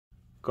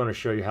going to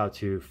show you how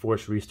to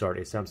force restart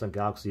a Samsung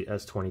Galaxy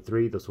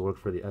S23. This will work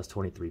for the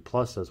S23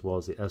 Plus as well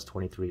as the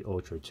S23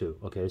 Ultra too.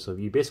 Okay, so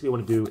you basically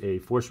want to do a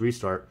force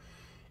restart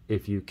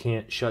if you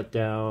can't shut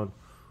down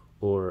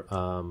or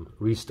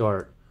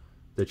restart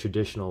the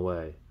traditional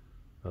way.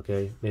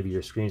 Okay, maybe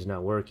your screen's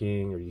not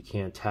working or you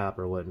can't tap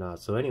or whatnot.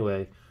 So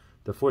anyway,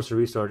 the force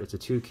restart, it's a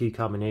two-key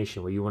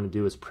combination. What you want to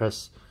do is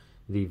press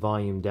the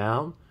volume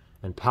down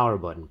and power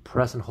button.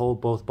 Press and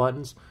hold both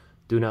buttons.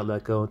 Do not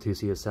let go until you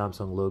see a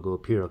Samsung logo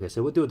appear. Okay,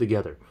 so we'll do it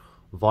together.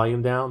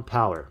 Volume down,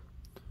 power.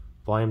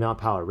 Volume down,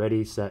 power.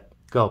 Ready, set,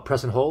 go.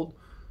 Press and hold.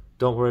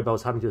 Don't worry about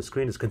what's happening to the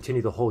screen. Just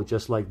continue to hold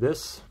just like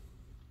this.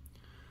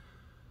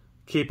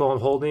 Keep on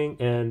holding,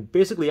 and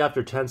basically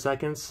after 10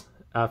 seconds,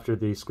 after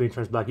the screen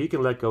turns black, you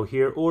can let go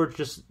here, or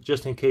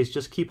just in case,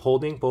 just keep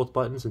holding both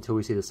buttons until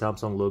we see the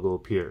Samsung logo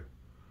appear.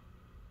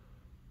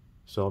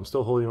 So I'm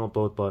still holding on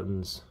both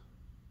buttons.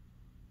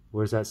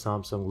 Where's that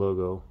Samsung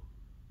logo?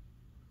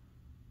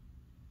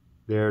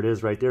 There it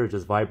is right there. It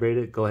just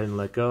vibrated. Go ahead and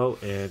let go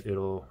and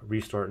it'll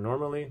restart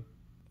normally.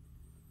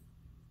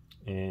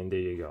 And there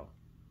you go.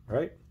 All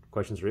right.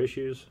 Questions or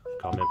issues?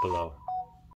 Comment below.